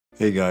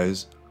Hey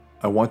guys,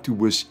 I want to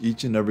wish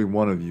each and every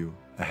one of you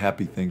a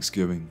happy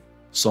Thanksgiving.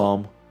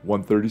 Psalm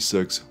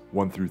 136,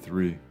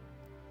 1-3.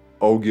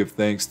 Oh, give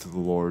thanks to the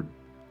Lord,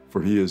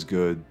 for he is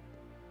good,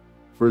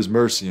 for his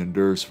mercy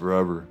endures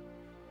forever.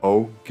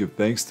 Oh, give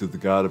thanks to the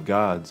God of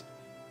gods,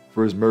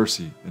 for his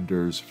mercy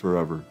endures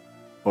forever.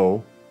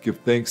 Oh,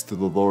 give thanks to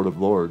the Lord of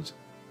lords,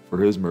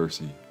 for his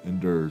mercy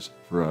endures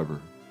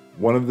forever.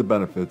 One of the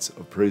benefits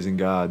of praising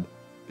God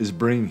is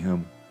bringing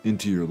him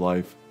into your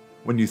life.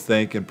 When you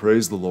thank and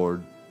praise the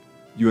Lord,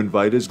 you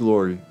invite his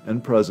glory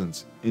and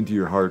presence into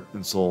your heart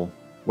and soul.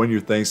 When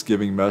your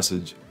thanksgiving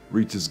message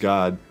reaches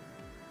God,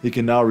 he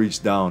can now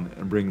reach down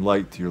and bring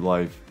light to your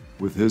life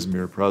with his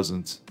mere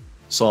presence.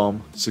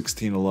 Psalm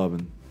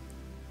 16:11.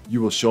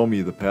 You will show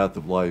me the path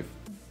of life.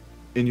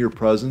 In your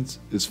presence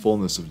is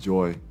fullness of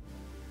joy.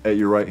 At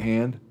your right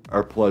hand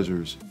are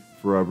pleasures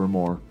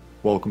forevermore.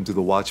 Welcome to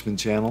the Watchman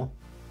channel.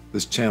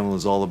 This channel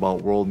is all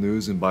about world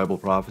news and Bible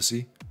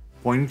prophecy,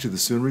 pointing to the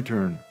soon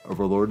return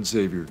of our Lord and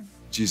Savior,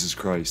 Jesus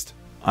Christ.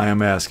 I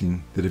am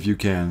asking that if you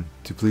can,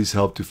 to please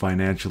help to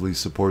financially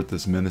support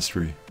this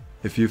ministry.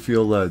 If you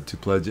feel led to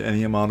pledge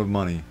any amount of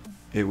money,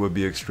 it would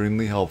be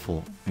extremely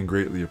helpful and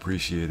greatly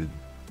appreciated.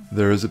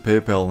 There is a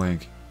PayPal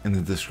link in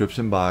the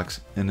description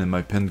box and in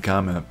my pinned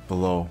comment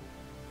below.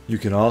 You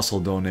can also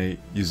donate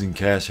using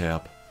Cash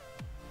App.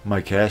 My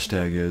cash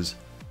tag is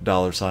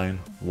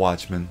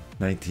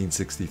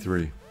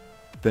 $Watchman1963.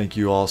 Thank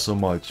you all so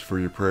much for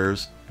your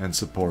prayers and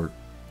support.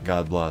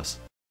 God bless.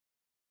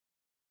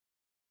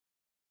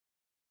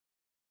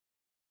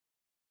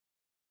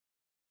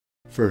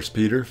 1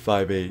 Peter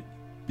 5:8.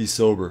 Be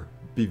sober,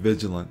 be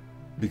vigilant,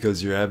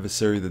 because your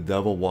adversary the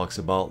devil walks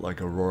about like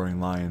a roaring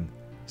lion,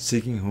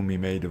 seeking whom he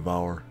may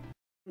devour.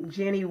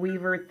 Jenny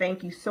Weaver,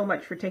 thank you so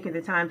much for taking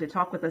the time to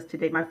talk with us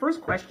today. My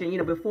first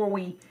question, before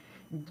we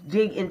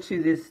dig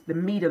into the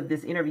meat of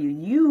this interview,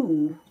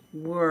 you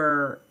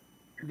were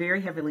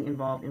very heavily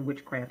involved in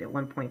witchcraft at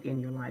one point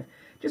in your life.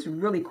 Just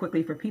really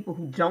quickly, for people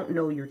who don't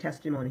know your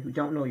testimony, who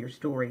don't know your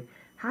story,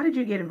 how did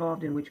you get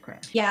involved in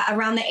witchcraft? Yeah,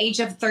 around the age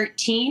of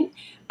 13,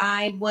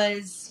 I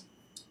was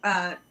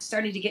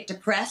starting to get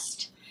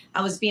depressed.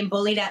 I was being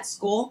bullied at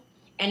school.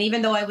 And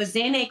even though I was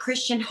in a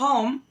Christian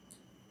home,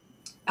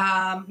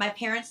 my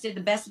parents did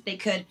the best that they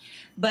could,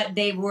 but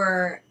they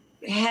were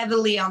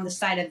heavily on the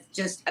side of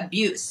just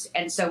abuse.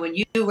 And so when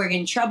you were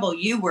in trouble,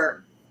 you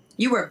were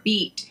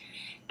beat.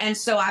 And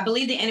so I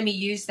believe the enemy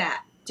used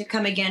that to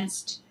come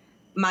against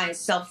my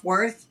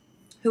self-worth,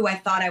 who I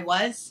thought I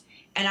was.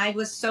 And I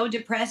was so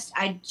depressed,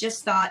 I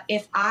just thought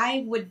if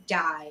I would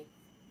die,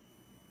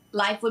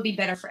 life would be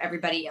better for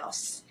everybody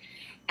else.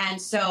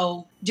 And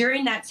so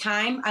during that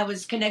time, I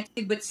was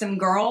connected with some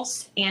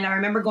girls, and I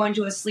remember going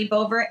to a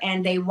sleepover,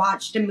 and they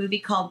watched a movie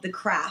called The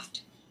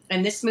Craft.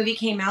 And this movie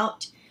came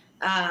out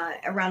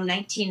around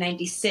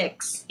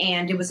 1996,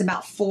 and it was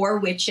about 4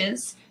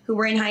 witches who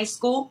were in high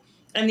school.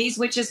 And these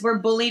witches were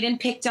bullied and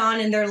picked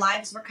on, and their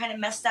lives were kind of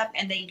messed up,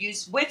 and they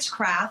used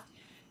witchcraft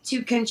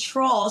to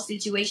control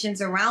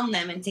situations around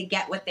them and to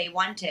get what they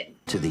wanted.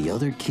 To the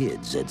other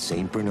kids at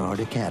St. Bernard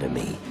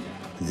Academy,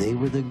 they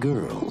were the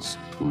girls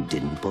who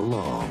didn't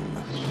belong.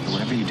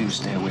 Whatever you do,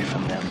 stay away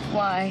from them.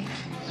 Why?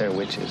 They're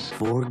witches.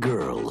 4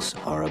 girls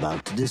are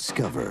about to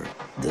discover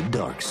the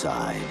dark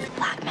side.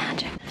 Black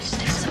magic.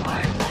 Stick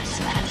sword.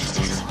 Stick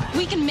sword.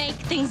 We can make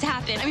things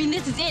happen. I mean,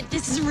 this is it.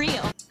 This is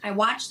real. I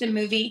watched the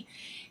movie,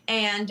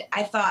 and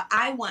I thought,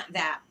 I want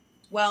that.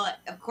 Well,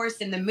 of course,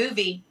 in the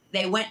movie,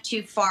 they went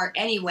too far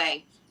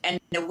anyway, and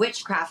the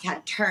witchcraft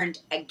had turned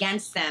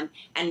against them,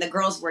 and the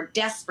girls were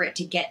desperate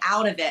to get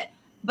out of it.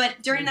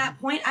 But during that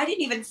point, I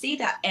didn't even see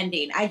that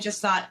ending. I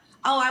just thought,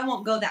 oh, I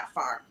won't go that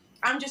far.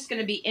 I'm just going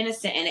to be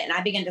innocent in it. And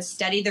I began to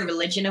study the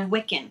religion of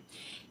Wiccan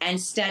and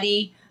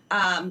study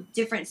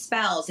different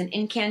spells and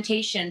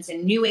incantations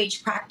and New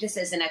Age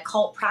practices and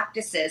occult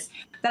practices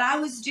that I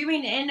was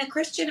doing in a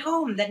Christian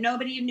home that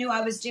nobody knew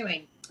I was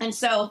doing. And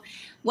so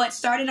what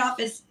started off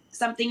as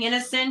something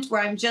innocent,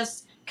 where I'm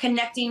just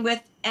connecting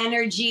with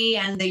energy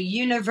and the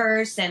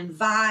universe and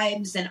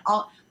vibes and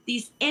all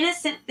these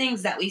innocent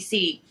things that we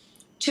see,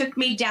 took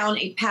me down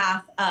a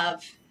path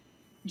of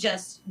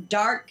just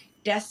dark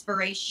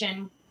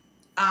desperation.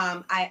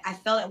 I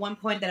felt at one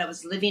point that I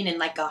was living in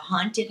like a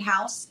haunted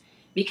house,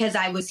 because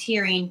I was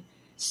hearing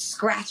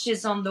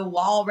scratches on the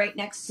wall right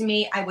next to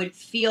me. I would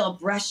feel a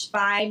brush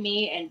by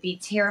me and be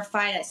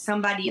terrified that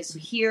somebody is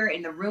here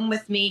in the room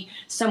with me.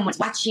 Someone's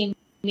watching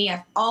me.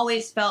 I've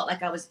always felt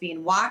like I was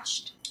being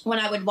watched. When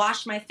I would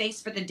wash my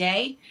face for the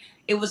day,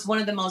 it was one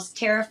of the most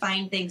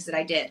terrifying things that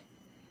I did.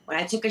 When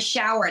I took a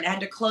shower and I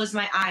had to close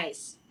my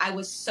eyes, I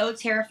was so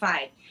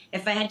terrified.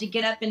 If I had to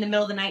get up in the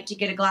middle of the night to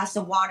get a glass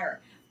of water,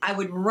 I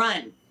would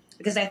run,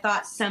 because I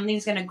thought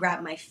something's going to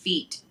grab my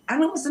feet. I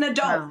was an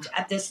adult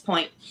at this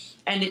point,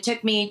 and it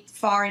took me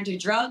far into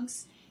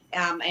drugs.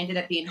 I ended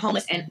up being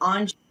homeless and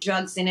on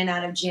drugs, in and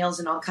out of jails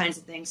and all kinds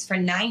of things. For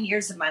 9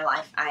 years of my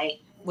life, I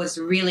was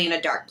really in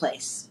a dark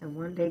place. And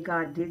one day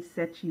God did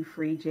set you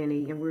free,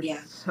 Jenny, and we're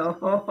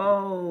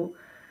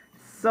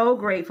so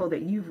grateful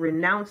that you've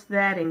renounced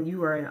that and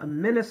you are a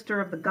minister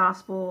of the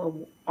gospel,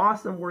 an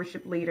awesome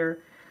worship leader.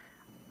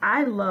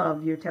 I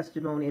love your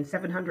testimony, and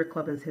 700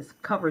 Club has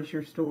covered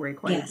your story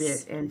quite a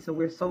bit, and so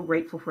we're so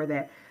grateful for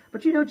that.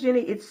 But you know,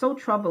 Jenny, it's so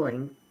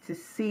troubling to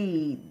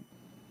see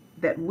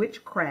that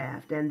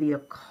witchcraft and the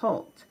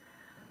occult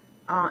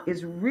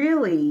is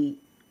really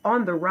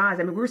on the rise.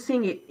 I mean, we're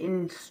seeing it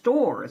in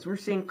stores. We're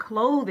seeing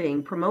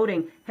clothing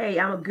promoting, hey,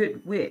 I'm a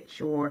good witch,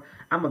 or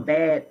I'm a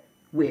bad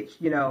witch,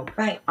 you know.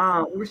 Right.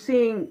 We're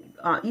seeing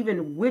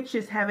even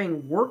witches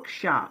having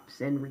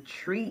workshops and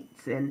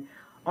retreats and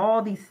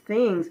all these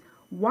things.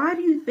 Why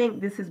do you think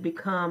this has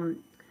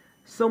become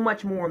so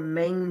much more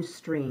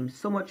mainstream,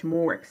 so much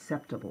more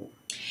acceptable?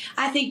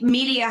 I think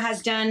media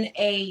has done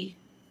a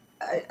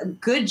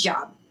good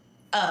job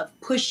of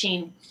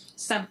pushing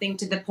something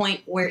to the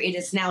point where it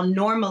is now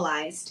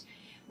normalized,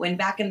 when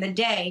back in the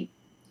day,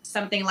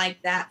 something like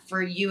that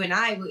for you and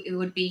I, it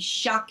would be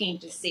shocking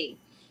to see.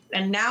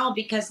 And now,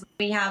 because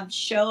we have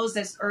shows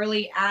as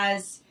early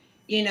as,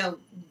 you know,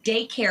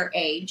 daycare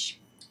age,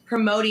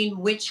 promoting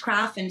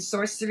witchcraft and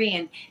sorcery,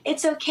 and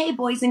it's okay,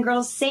 boys and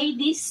girls, say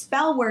these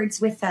spell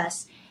words with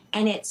us.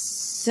 And it's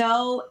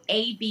so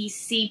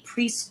ABC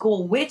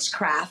preschool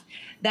witchcraft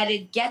that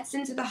it gets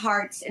into the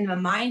hearts and the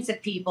minds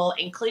of people,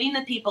 including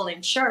the people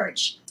in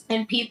church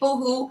and people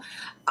who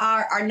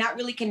are not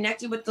really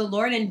connected with the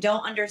Lord and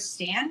don't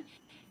understand.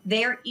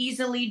 They're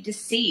easily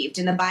deceived.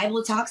 And the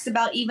Bible talks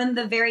about even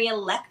the very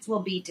elect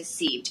will be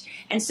deceived.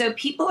 And so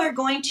people are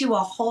going to a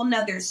whole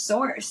nother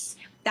source.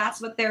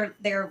 That's what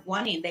they're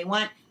wanting. They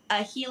want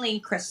a healing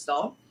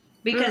crystal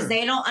because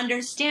they don't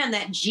understand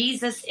that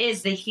Jesus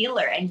is the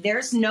healer, and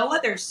there's no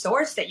other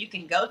source that you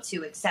can go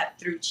to except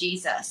through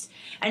Jesus.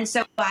 And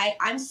so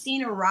I'm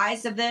seeing a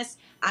rise of this.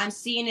 I'm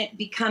seeing it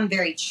become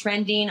very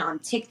trending on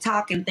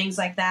TikTok and things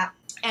like that.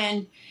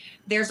 And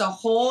there's a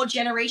whole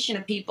generation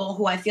of people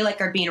who I feel like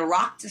are being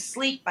rocked to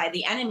sleep by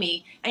the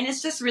enemy. And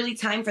it's just really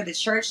time for the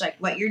church, like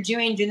what you're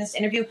doing this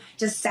interview,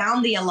 to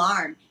sound the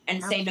alarm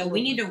and say, no,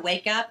 we need to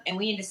wake up and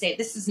we need to say,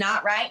 this is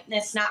not right. And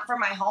it's not for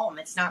my home.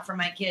 It's not for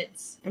my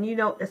kids. And you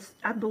know,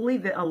 I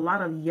believe that a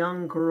lot of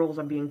young girls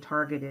are being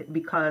targeted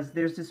because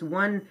there's this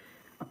one,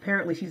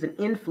 apparently she's an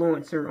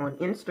influencer on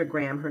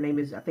Instagram. Her name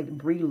is, I think,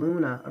 Brie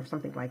Luna or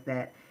something like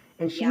that.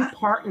 And she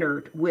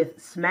partnered with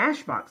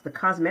Smashbox, the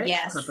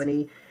cosmetics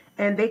company,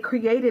 and they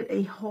created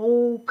a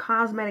whole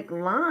cosmetic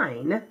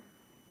line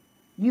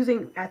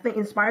using, I think,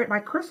 inspired by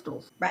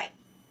crystals. Right.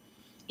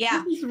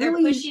 Yeah. They're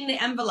pushing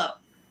the envelope.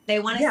 They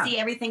want to see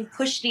everything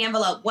push the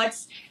envelope.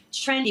 What's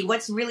trendy?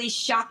 What's really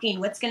shocking?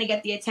 What's going to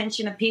get the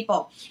attention of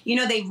people? You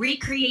know, they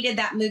recreated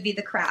that movie,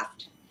 The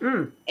Craft,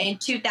 in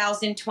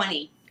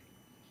 2020.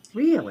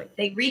 Really?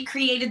 They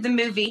recreated the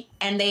movie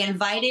and they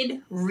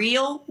invited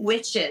real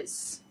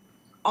witches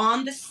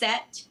on the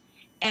set,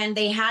 and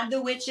they had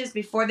the witches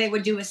before they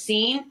would do a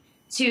scene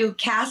to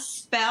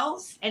cast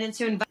spells and then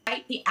to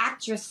invite the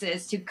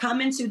actresses to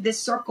come into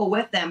this circle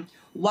with them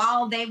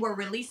while they were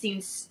releasing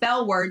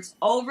spell words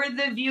over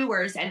the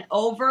viewers and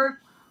over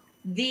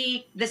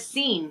the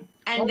scene.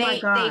 And they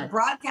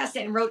broadcast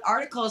it and wrote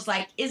articles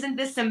like, isn't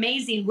this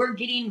amazing? We're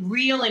getting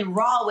real and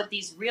raw with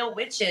these real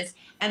witches,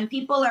 and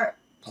people are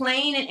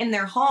playing it in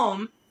their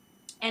home,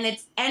 and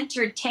it's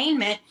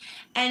entertainment.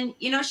 And,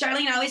 you know,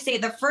 Charlene, I always say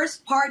the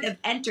first part of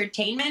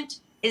entertainment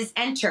is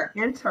enter.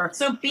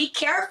 So be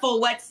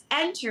careful what's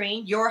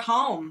entering your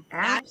home.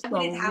 Absolutely.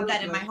 I wouldn't have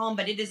that in my home,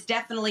 but it is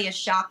definitely a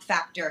shock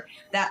factor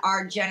that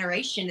our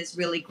generation is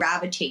really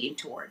gravitating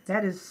towards.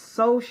 That is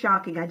so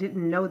shocking. I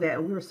didn't know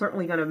that. We were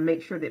certainly going to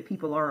make sure that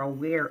people are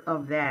aware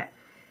of that.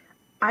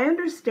 I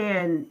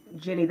understand,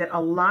 Jenny, that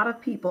a lot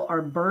of people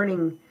are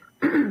burning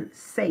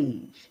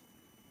sage.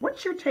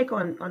 What's your take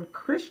on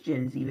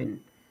Christians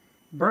even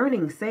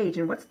burning sage,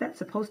 and what's that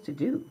supposed to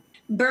do?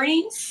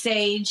 Burning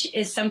sage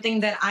is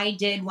something that I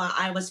did while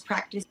I was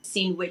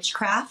practicing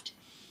witchcraft.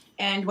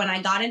 And when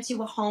I got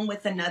into a home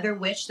with another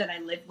witch that I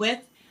lived with,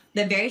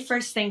 the very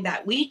first thing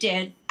that we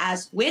did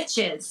as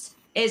witches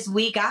is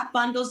we got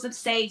bundles of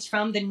sage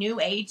from the New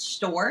Age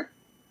store,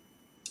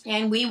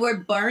 and we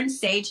would burn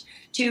sage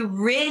to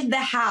rid the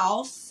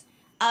house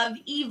of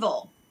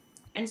evil.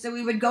 And so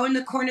we would go in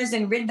the corners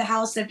and rid the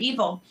house of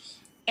evil.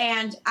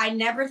 And I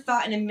never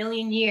thought in a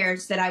million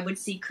years that I would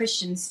see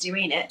Christians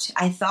doing it.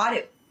 I thought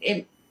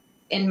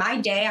in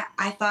my day,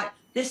 I thought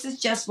this is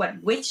just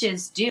what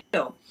witches do.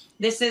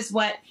 This is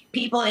what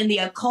people in the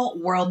occult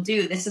world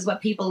do. This is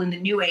what people in the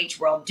New Age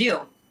world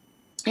do.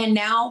 And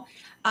now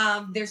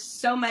there's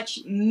so much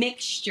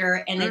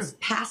mixture, and it's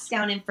passed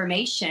down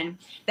information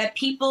that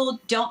people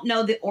don't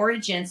know the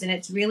origins. And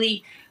it's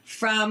really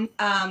from,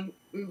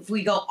 if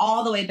we go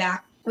all the way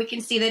back, we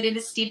can see that it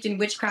is steeped in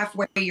witchcraft,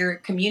 where you're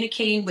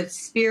communicating with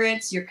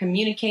spirits, you're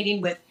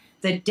communicating with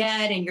the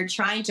dead, and you're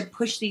trying to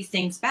push these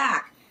things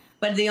back.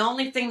 But the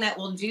only thing that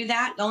will do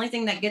that, the only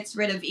thing that gets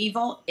rid of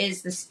evil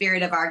is the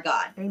Spirit of our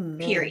God,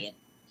 period.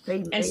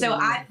 Amen. And so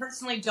I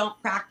personally don't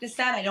practice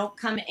that. I don't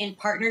come in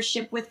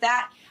partnership with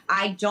that.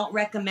 I don't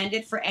recommend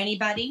it for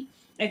anybody.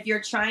 If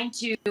you're trying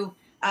to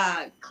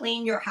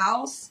clean your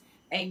house,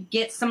 and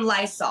get some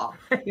Lysol.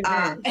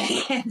 Amen.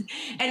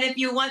 And if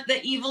you want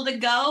the evil to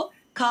go,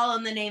 call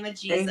on the name of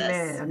Jesus.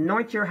 Amen.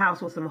 Anoint your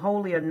house with some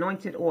holy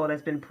anointed oil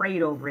that's been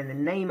prayed over in the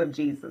name of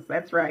Jesus.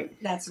 That's right.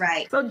 That's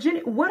right. So,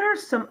 Jenny, what are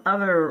some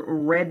other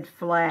red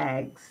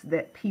flags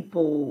that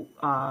people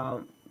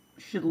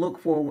should look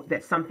for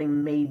that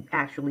something may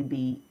actually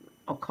be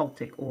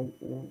occultic or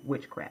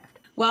witchcraft?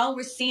 Well,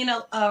 we're seeing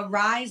a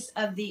rise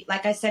of the,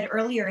 like I said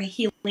earlier,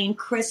 healing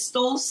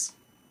crystals.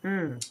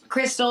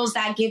 Crystals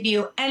that give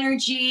you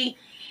energy.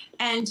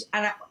 And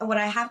when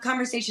I have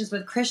conversations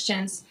with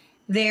Christians,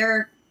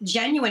 their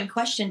genuine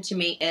question to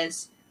me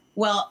is,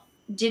 well,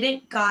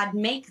 didn't God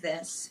make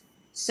this?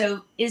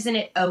 So isn't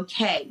it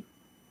okay?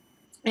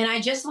 And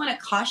I just want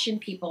to caution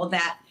people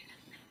that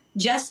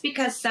just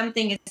because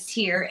something is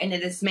here and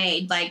it is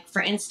made, like,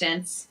 for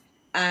instance,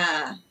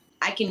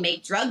 I can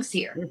make drugs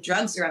here.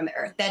 Drugs are on the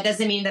earth. That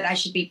doesn't mean that I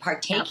should be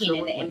partaking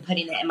in it and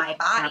putting it in my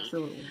body.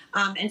 Absolutely.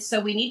 And so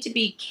we need to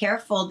be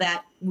careful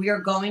that we are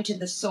going to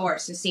the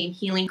source. We're seeing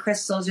healing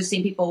crystals. We're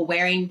seeing people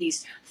wearing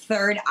these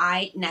third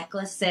eye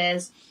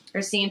necklaces.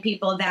 We're seeing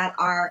people that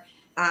are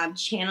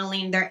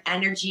channeling their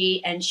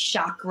energy and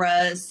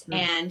chakras,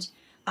 and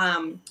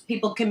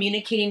people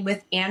communicating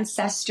with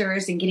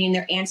ancestors and getting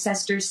their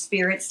ancestors'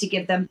 spirits to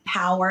give them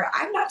power.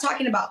 I'm not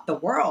talking about the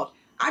world.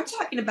 I'm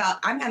talking about,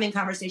 I'm having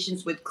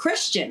conversations with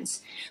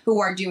Christians who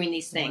are doing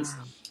these things.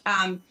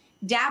 Wow.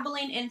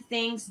 Dabbling in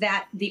things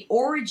that the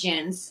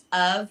origins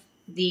of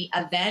the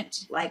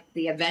event, like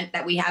the event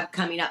that we have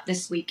coming up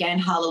this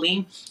weekend,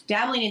 Halloween,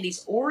 dabbling in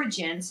these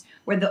origins,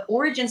 where the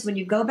origins, when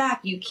you go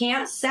back, you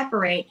can't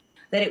separate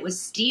that it was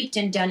steeped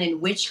and done in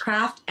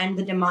witchcraft and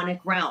the demonic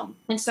realm.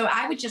 And so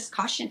I would just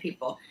caution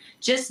people,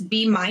 just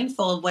be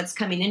mindful of what's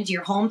coming into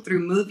your home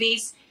through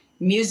movies,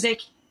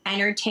 music,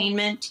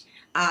 entertainment.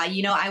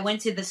 I went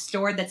to the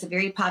store that's a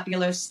very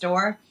popular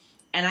store,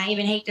 and I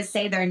even hate to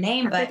say their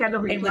name, but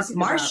it was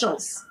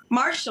Marshall's.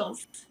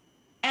 Marshall's.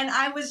 And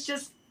I was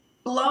just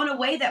blown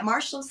away that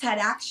Marshall's had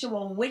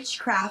actual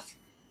witchcraft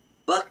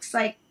books,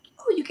 like,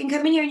 oh, you can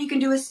come in here and you can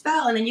do a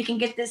spell, and then you can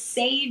get this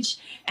sage,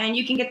 and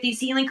you can get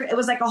these healing. It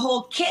was like a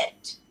whole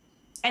kit,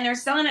 and they're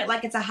selling it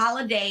like it's a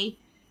holiday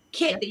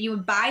kit that you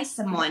would buy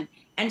someone.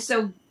 And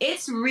so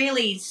it's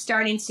really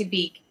starting to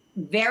be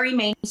very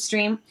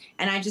mainstream,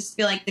 and I just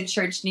feel like the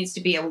church needs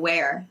to be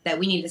aware that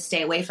we need to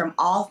stay away from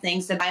all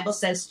things. The Bible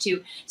says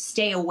to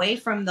stay away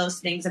from those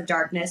things of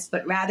darkness,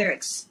 but rather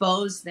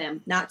expose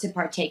them, not to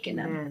partake in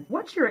them. Man.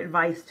 What's your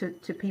advice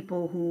to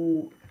people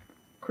who,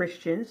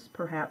 Christians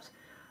perhaps,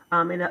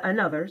 and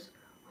others,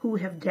 who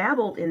have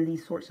dabbled in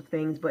these sorts of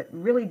things but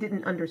really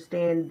didn't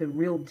understand the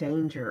real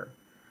danger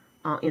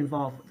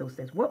involved with those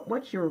things?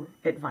 What's your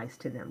advice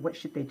to them? What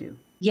should they do?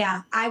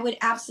 Yeah, I would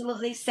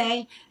absolutely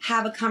say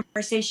have a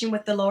conversation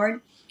with the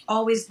Lord,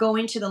 always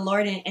going to the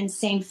Lord and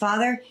saying,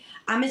 Father,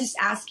 I'm just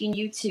asking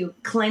you to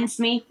cleanse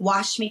me,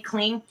 wash me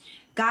clean.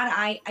 God,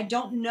 I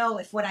don't know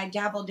if what I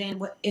dabbled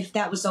in, if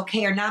that was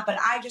okay or not, but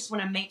I just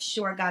want to make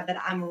sure, God, that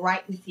I'm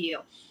right with you.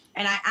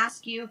 And I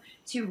ask you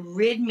to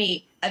rid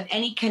me of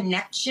any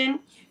connection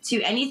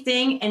to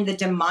anything in the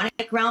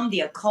demonic realm, the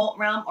occult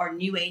realm, or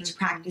new age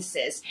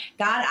practices.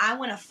 God, I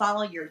want to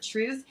follow your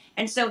truth.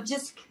 And so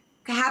just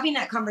having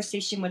that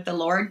conversation with the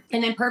Lord,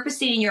 and then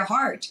purposing in your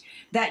heart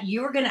that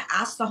you're going to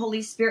ask the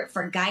Holy Spirit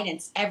for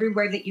guidance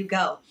everywhere that you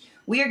go.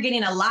 We are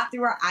getting a lot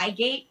through our eye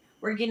gate.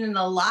 We're getting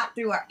a lot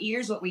through our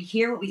ears, what we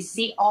hear, what we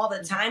see all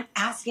the time,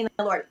 asking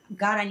the Lord,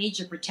 God, I need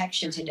your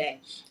protection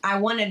today. I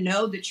want to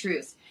know the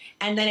truth.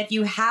 And then if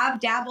you have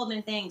dabbled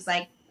in things,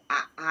 like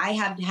I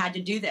have had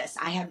to do this,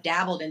 I have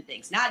dabbled in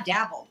things, not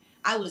dabbled,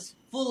 I was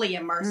fully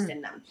immersed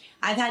in them.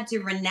 I've had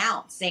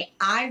to say,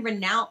 I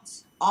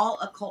renounce all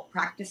occult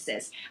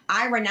practices.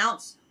 I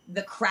renounce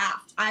the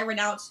craft. I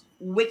renounce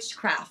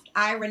witchcraft.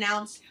 I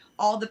renounce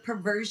all the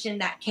perversion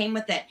that came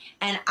with it.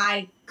 And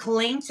I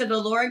cling to the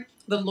Lord.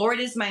 The Lord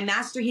is my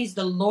master. He's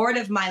the Lord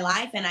of my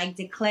life. And I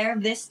declare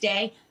this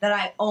day that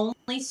I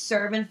only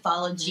serve and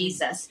follow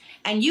Jesus.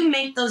 And you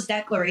make those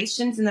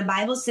declarations, and the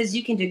Bible says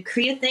you can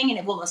decree a thing and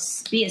it will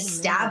be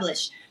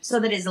established, so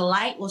that his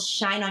light will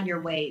shine on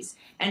your ways.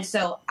 And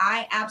so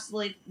I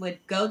absolutely would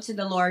go to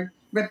the Lord,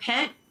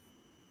 repent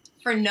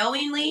for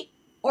knowingly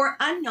or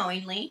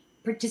unknowingly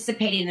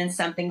participating in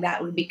something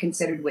that would be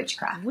considered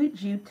witchcraft.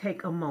 Would you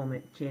take a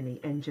moment, Jenny,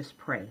 and just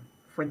pray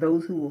for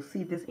those who will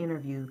see this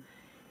interview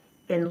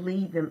and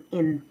lead them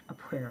in a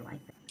prayer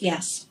like that?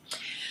 Yes.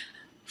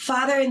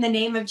 Father, in the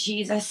name of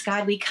Jesus,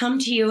 God, we come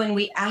to you and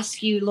we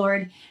ask you,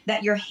 Lord,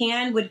 that your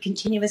hand would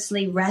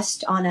continuously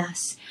rest on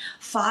us.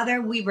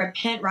 Father, we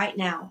repent right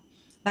now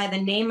by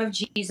the name of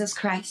Jesus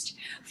Christ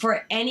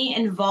for any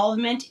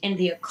involvement in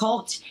the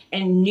occult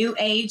and new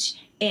age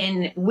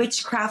in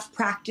witchcraft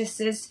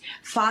practices.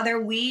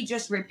 Father, we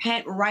just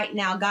repent right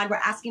now. God, we're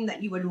asking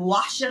that you would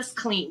wash us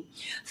clean.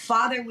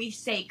 Father, we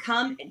say,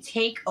 come and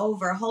take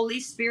over. Holy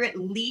Spirit,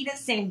 lead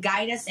us and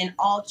guide us in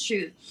all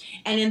truth.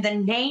 And in the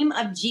name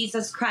of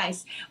Jesus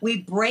Christ,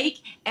 we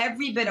break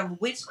every bit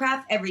of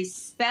witchcraft, every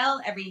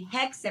spell, every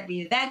hex,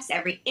 every vex,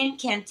 every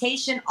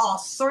incantation, all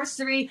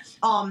sorcery,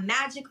 all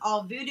magic,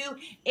 all voodoo.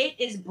 It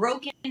is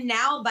broken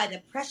now by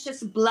the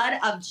precious blood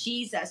of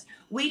Jesus.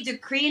 We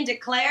decree and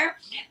declare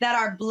that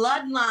our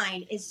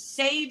bloodline is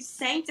saved,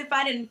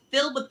 sanctified, and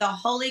filled with the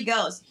Holy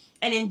Ghost.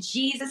 And in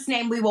Jesus'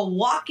 name, we will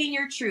walk in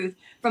your truth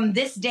from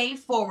this day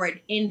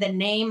forward. In the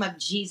name of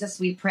Jesus,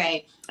 we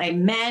pray.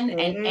 Amen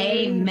and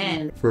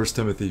amen. 1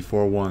 Timothy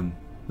 4:1.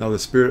 Now the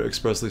Spirit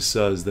expressly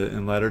says that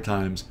in latter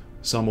times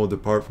some will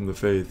depart from the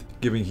faith,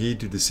 giving heed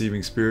to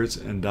deceiving spirits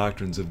and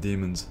doctrines of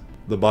demons.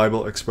 The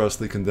Bible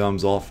expressly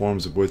condemns all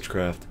forms of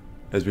witchcraft,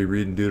 as we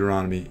read in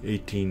Deuteronomy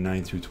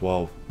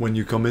 18:9-12. When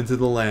you come into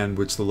the land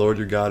which the Lord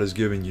your God is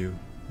giving you,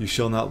 you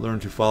shall not learn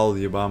to follow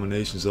the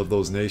abominations of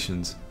those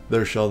nations.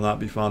 There shall not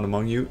be found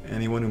among you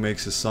anyone who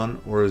makes his son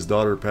or his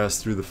daughter pass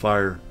through the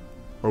fire,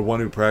 or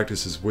one who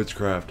practices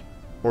witchcraft,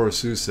 or a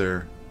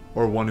soothsayer,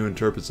 or one who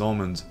interprets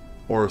omens,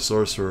 or a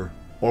sorcerer,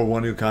 or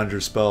one who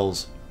conjures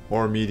spells,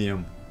 or a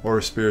medium, or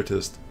a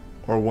spiritist,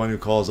 or one who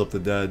calls up the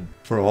dead.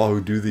 For all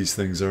who do these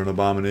things are an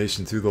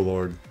abomination to the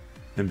Lord.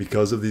 And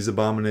because of these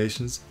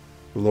abominations,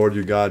 the Lord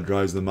your God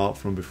drives them out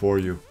from before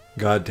you.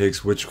 God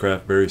takes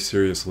witchcraft very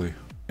seriously,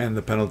 and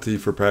the penalty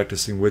for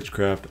practicing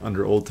witchcraft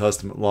under Old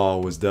Testament law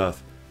was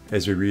death,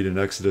 as we read in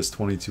Exodus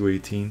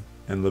 22:18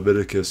 and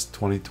Leviticus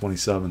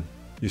 20:27.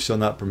 You shall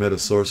not permit a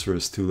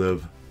sorceress to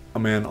live. A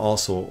man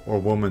also, or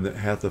woman that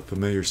hath a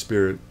familiar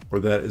spirit, or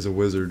that is a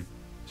wizard,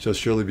 shall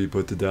surely be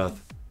put to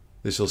death.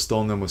 They shall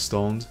stone them with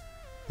stones,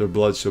 their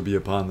blood shall be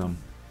upon them.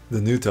 The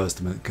New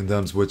Testament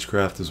condemns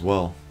witchcraft as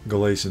well.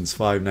 Galatians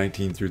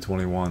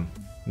 5:19-21.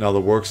 Now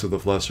the works of the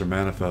flesh are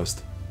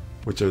manifest,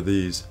 which are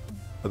these: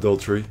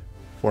 adultery,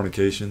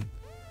 fornication,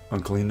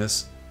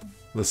 uncleanness,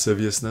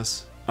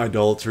 lasciviousness,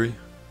 idolatry,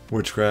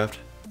 witchcraft,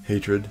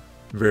 hatred,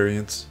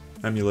 variance,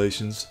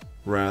 emulations,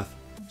 wrath,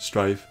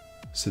 strife,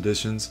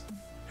 seditions,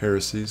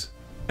 heresies,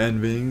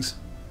 envyings,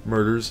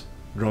 murders,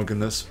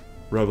 drunkenness,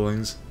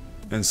 revellings,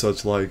 and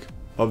such like,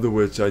 of the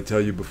which I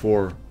tell you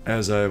before,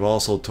 as I have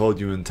also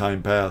told you in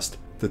time past,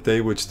 that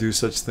they which do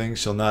such things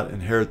shall not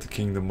inherit the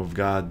kingdom of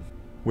God.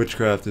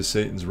 Witchcraft is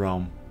Satan's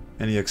realm,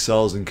 and he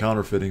excels in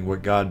counterfeiting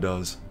what God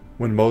does.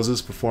 When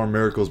Moses performed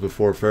miracles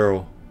before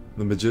Pharaoh,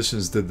 the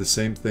magicians did the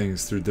same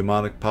things through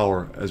demonic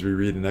power, as we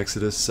read in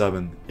Exodus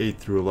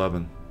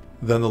 7:8-11.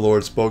 Then the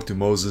Lord spoke to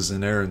Moses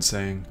and Aaron,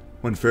 saying,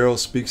 When Pharaoh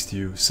speaks to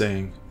you,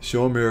 saying,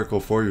 Show a miracle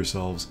for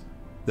yourselves,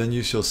 then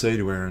you shall say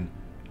to Aaron,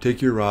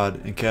 Take your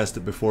rod and cast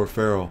it before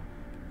Pharaoh,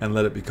 and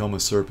let it become a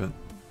serpent.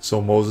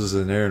 So Moses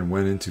and Aaron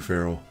went into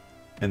Pharaoh,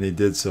 and they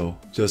did so,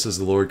 just as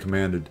the Lord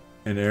commanded.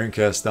 And Aaron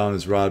cast down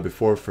his rod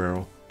before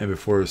Pharaoh and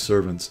before his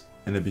servants,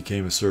 and it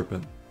became a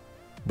serpent.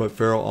 But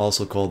Pharaoh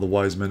also called the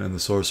wise men and the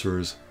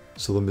sorcerers,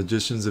 so the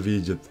magicians of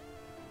Egypt.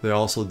 They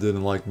also did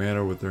in like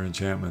manner with their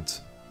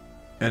enchantments.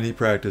 Any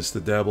practice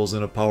that dabbles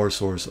in a power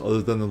source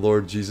other than the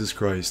Lord Jesus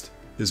Christ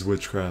is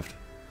witchcraft.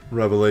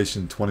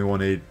 Revelation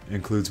 21:8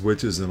 includes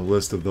witches in a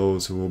list of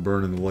those who will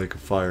burn in the lake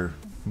of fire.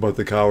 But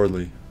the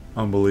cowardly,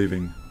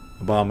 unbelieving,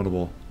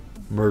 abominable,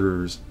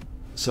 murderers,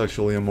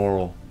 sexually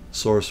immoral,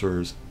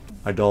 sorcerers,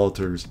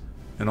 idolaters,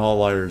 and all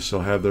liars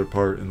shall have their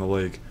part in the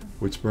lake,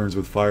 which burns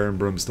with fire and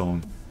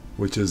brimstone,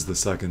 which is the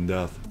second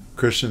death.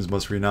 Christians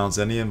must renounce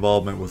any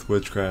involvement with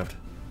witchcraft,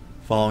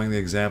 following the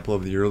example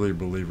of the earlier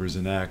believers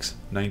in Acts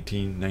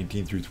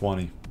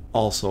 19:19-20.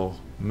 Also,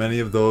 many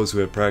of those who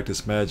had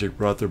practiced magic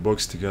brought their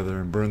books together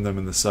and burned them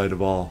in the sight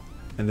of all,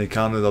 and they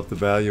counted up the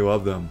value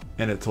of them,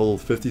 and it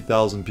totaled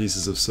 50,000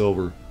 pieces of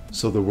silver.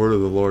 So the word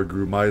of the Lord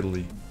grew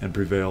mightily and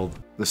prevailed.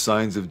 The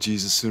signs of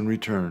Jesus' soon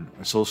return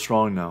are so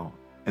strong now,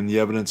 and the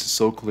evidence is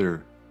so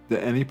clear,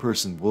 that any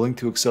person willing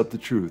to accept the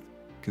truth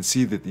can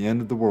see that the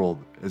end of the world,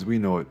 as we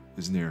know it,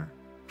 is near.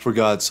 For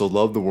God so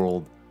loved the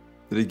world,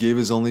 that he gave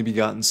his only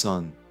begotten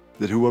Son,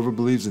 that whoever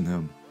believes in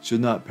him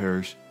should not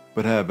perish,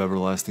 but have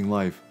everlasting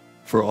life.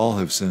 For all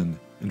have sinned,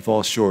 and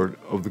fall short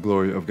of the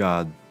glory of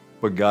God.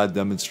 But God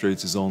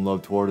demonstrates his own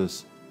love toward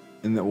us,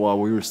 in that while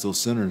we were still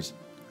sinners,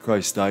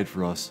 Christ died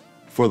for us.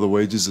 For the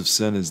wages of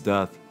sin is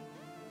death,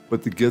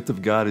 but the gift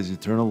of God is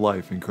eternal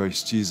life in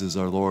Christ Jesus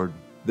our Lord.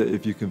 That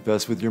if you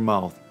confess with your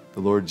mouth the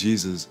Lord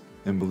Jesus,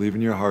 and believe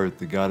in your heart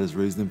that God has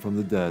raised him from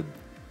the dead,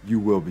 you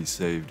will be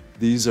saved.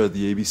 These are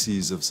the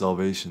ABCs of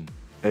salvation.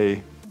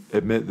 A.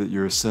 Admit that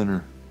you're a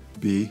sinner.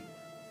 B.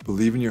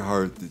 Believe in your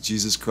heart that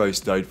Jesus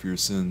Christ died for your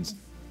sins,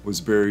 was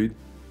buried,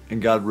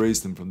 and God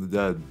raised him from the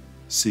dead.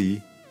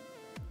 C.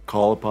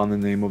 Call upon the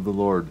name of the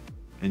Lord,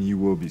 and you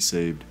will be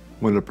saved.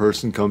 When a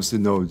person comes to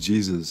know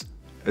Jesus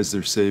as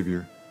their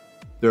Savior,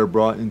 they are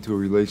brought into a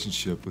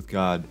relationship with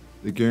God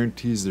that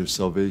guarantees their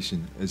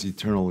salvation as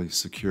eternally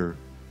secure.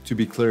 To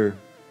be clear,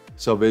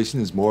 salvation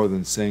is more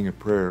than saying a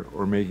prayer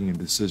or making a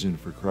decision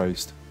for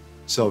Christ.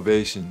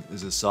 Salvation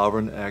is a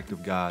sovereign act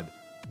of God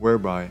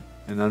whereby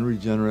an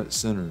unregenerate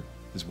sinner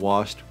is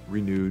washed,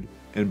 renewed,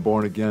 and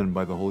born again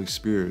by the Holy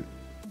Spirit,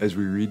 as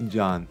we read in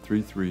John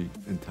 3:3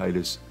 and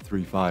Titus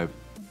 3:5.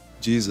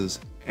 Jesus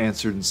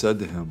answered and said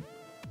to him,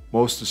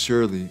 Most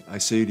assuredly I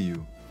say to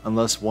you,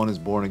 unless one is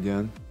born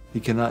again, he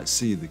cannot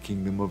see the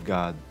kingdom of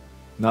God.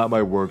 Not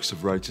by works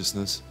of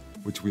righteousness,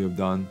 which we have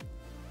done,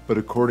 but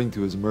according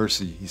to his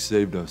mercy he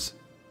saved us,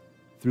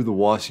 through the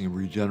washing of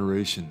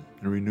regeneration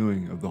and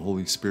renewing of the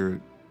Holy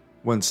Spirit.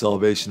 When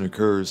salvation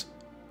occurs,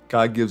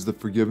 God gives the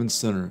forgiven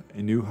sinner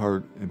a new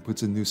heart and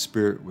puts a new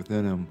spirit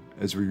within him,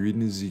 as we read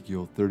in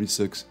Ezekiel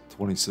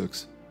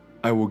 36:26.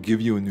 I will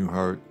give you a new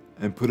heart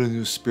and put a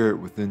new spirit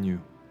within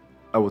you.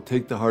 I will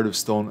take the heart of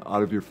stone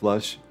out of your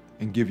flesh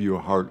and give you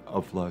a heart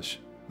of flesh.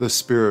 The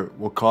Spirit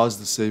will cause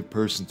the saved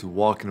person to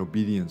walk in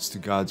obedience to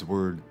God's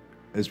word,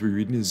 as we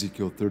read in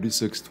Ezekiel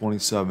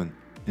 36:27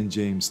 and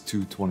James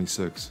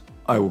 2:26.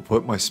 I will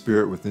put my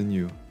spirit within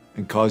you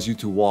and cause you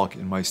to walk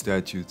in my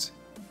statutes,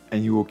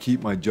 and you will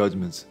keep my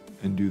judgments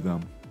and do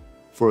them.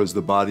 For as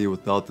the body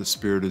without the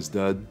spirit is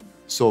dead,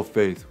 so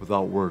faith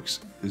without works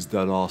is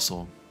dead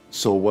also.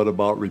 So what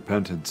about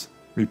repentance?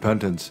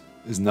 Repentance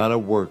is not a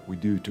work we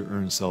do to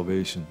earn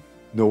salvation.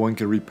 No one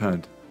can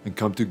repent and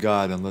come to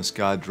God unless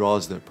God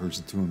draws that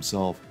person to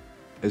himself,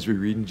 as we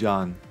read in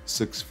John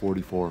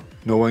 6:44.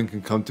 No one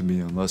can come to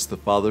me unless the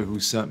Father who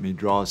sent me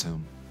draws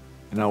him,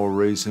 and I will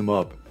raise him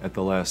up at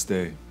the last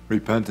day.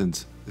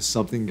 Repentance is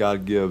something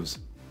God gives.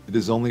 It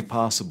is only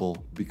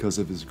possible because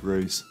of his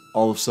grace.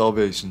 All of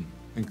salvation,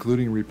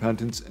 including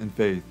repentance and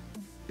faith,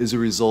 is a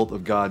result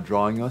of God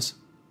drawing us,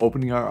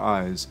 opening our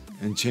eyes,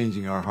 and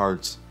changing our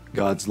hearts.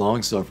 God's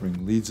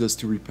long-suffering leads us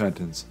to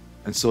repentance,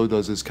 and so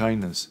does his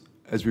kindness,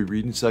 as we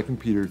read in 2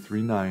 Peter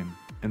 3:9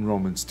 and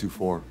Romans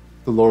 2:4.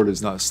 The Lord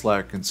is not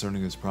slack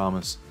concerning his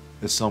promise,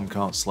 as some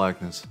count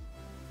slackness,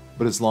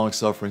 but is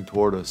long-suffering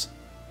toward us,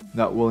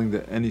 not willing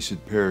that any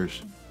should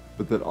perish,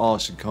 but that all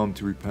should come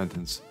to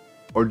repentance.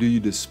 Or do you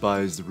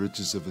despise the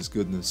riches of his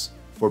goodness,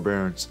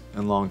 forbearance,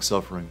 and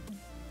long-suffering,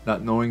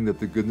 not knowing that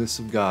the goodness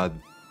of God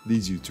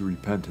leads you to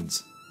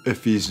repentance?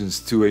 Ephesians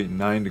 2:8 and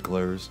 9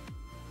 declares,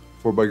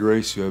 For by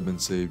grace you have been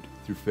saved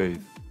through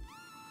faith,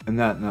 and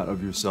that not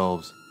of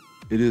yourselves.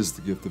 It is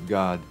the gift of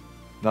God,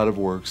 not of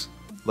works,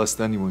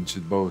 lest anyone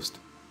should boast.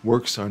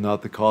 Works are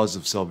not the cause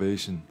of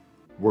salvation.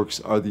 Works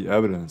are the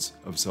evidence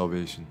of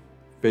salvation.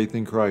 Faith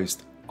in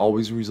Christ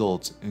always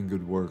results in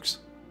good works.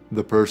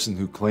 The person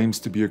who claims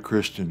to be a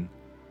Christian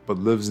but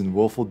lives in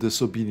willful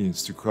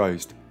disobedience to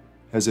Christ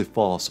has a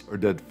false or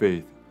dead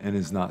faith and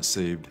is not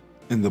saved.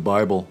 In the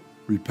Bible,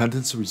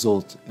 repentance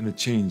results in a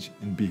change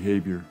in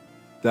behavior.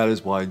 That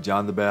is why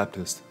John the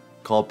Baptist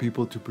called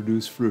people to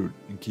produce fruit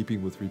in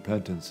keeping with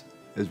repentance,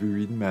 as we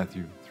read in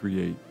Matthew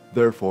 3:8.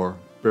 Therefore,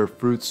 bear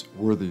fruits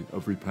worthy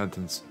of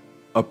repentance.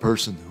 A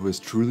person who has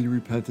truly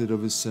repented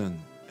of his sin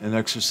and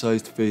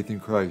exercised faith in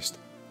Christ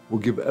will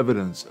give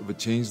evidence of a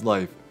changed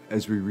life,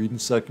 as we read in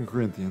 2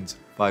 Corinthians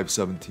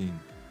 5:17.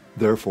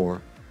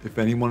 Therefore, if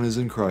anyone is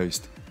in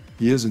Christ,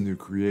 he is a new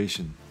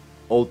creation.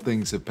 Old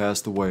things have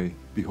passed away.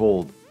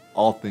 Behold,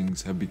 all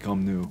things have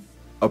become new.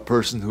 A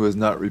person who has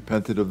not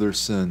repented of their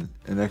sin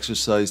and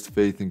exercised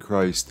faith in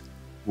Christ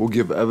will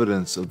give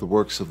evidence of the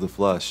works of the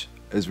flesh,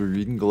 as we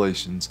read in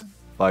Galatians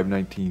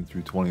 5:19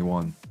 through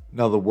 21.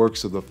 Now the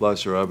works of the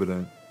flesh are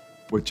evident,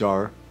 which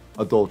are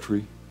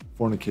adultery,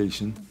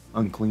 fornication,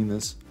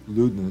 uncleanness,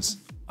 lewdness,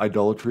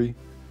 idolatry,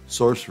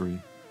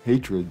 sorcery,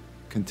 hatred,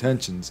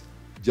 contentions,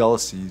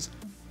 jealousies,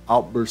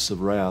 outbursts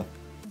of wrath,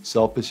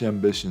 selfish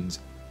ambitions,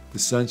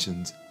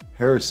 dissensions,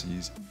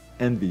 heresies,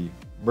 envy,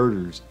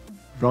 murders,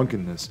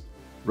 drunkenness,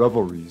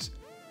 revelries,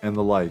 and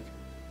the like,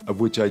 of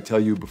which I tell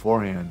you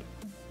beforehand,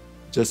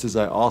 just as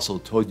I also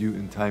told you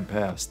in time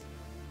past,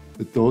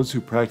 that those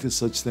who practice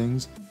such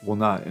things will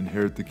not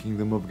inherit the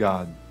kingdom of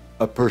God.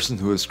 A person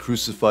who has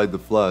crucified the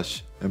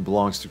flesh and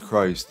belongs to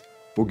Christ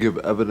will give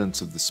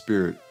evidence of the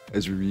Spirit,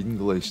 as we read in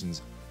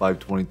Galatians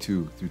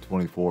 5:22 through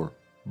 24.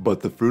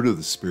 But the fruit of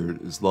the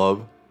Spirit is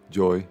love,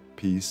 joy,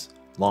 peace,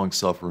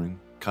 long-suffering,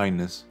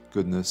 kindness,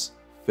 goodness,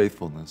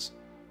 faithfulness,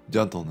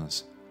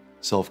 gentleness,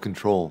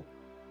 self-control.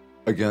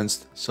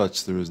 Against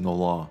such there is no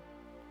law.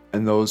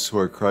 And those who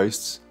are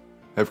Christ's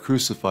have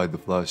crucified the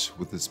flesh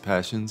with its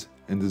passions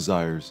and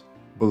desires.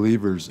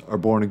 Believers are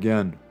born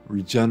again,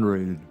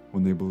 regenerated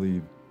when they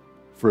believe.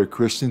 For a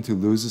Christian to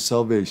lose his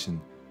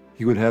salvation,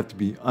 he would have to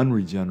be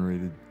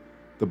unregenerated.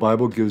 The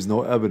Bible gives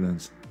no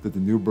evidence that the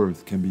new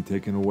birth can be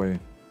taken away.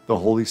 The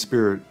Holy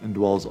Spirit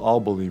indwells all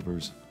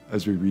believers,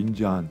 as we read in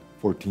John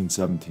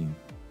 14:17.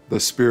 The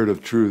Spirit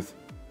of truth,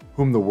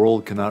 whom the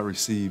world cannot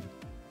receive,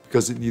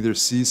 because it neither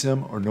sees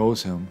him or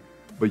knows him,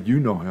 but you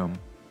know him,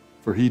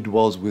 for he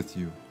dwells with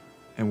you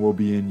and will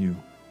be in you.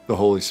 The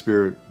Holy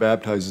Spirit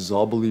baptizes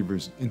all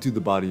believers into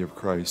the body of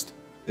Christ,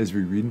 as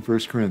we read in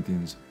 1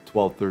 Corinthians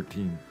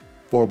 12:13.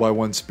 For by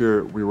one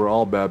Spirit we were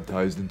all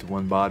baptized into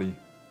one body,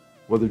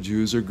 whether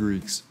Jews or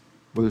Greeks,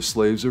 whether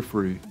slaves or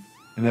free,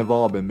 and have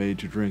all been made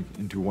to drink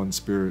into one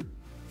Spirit.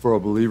 For a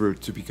believer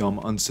to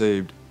become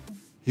unsaved,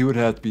 he would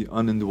have to be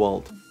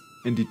unindwelt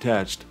and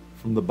detached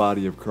from the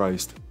body of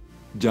Christ.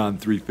 John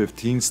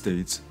 3:15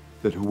 states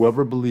that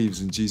whoever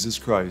believes in Jesus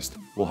Christ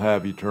will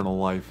have eternal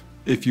life.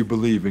 If you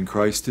believe in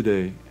Christ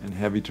today and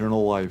have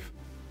eternal life,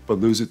 but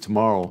lose it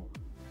tomorrow,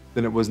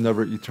 then it was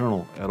never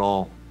eternal at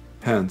all.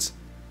 Hence,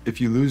 if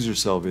you lose your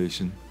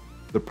salvation,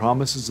 the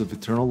promises of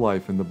eternal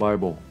life in the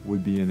Bible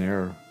would be in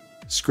error.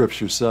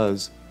 Scripture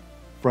says,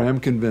 "For I am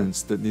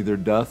convinced that neither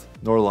death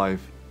nor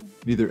life,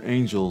 neither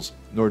angels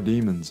nor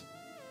demons,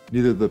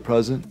 neither the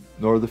present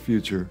nor the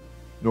future,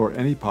 nor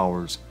any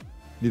powers,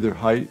 neither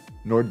height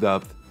nor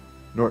depth,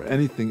 nor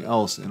anything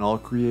else in all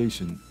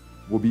creation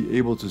will be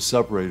able to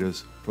separate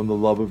us from the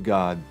love of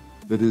God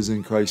that is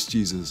in Christ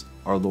Jesus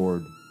our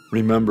Lord."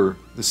 Remember,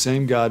 the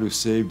same God who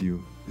saved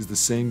you is the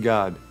same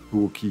God who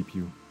will keep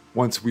you.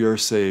 Once we are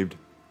saved,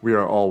 we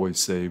are always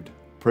saved.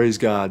 Praise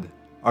God,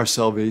 our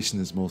salvation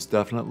is most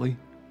definitely,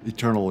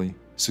 eternally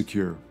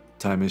secure.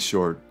 Time is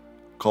short.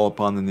 Call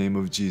upon the name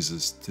of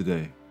Jesus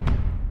today.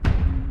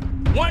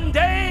 One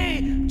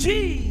day,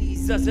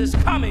 Jesus is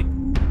coming.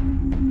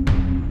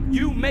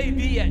 You may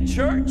be at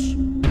church.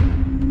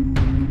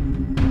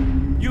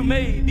 You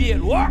may be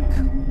at work.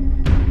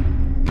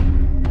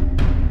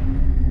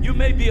 You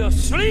may be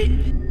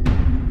asleep.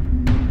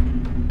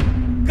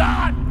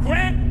 God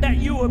grant that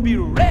you will be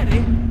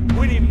ready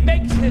when He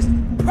makes His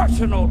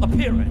personal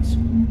appearance.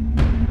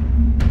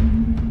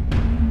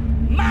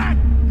 My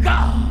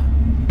God,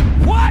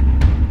 what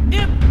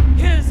if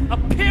His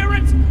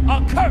appearance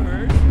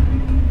occurs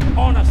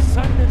on a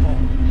Sunday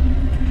morning?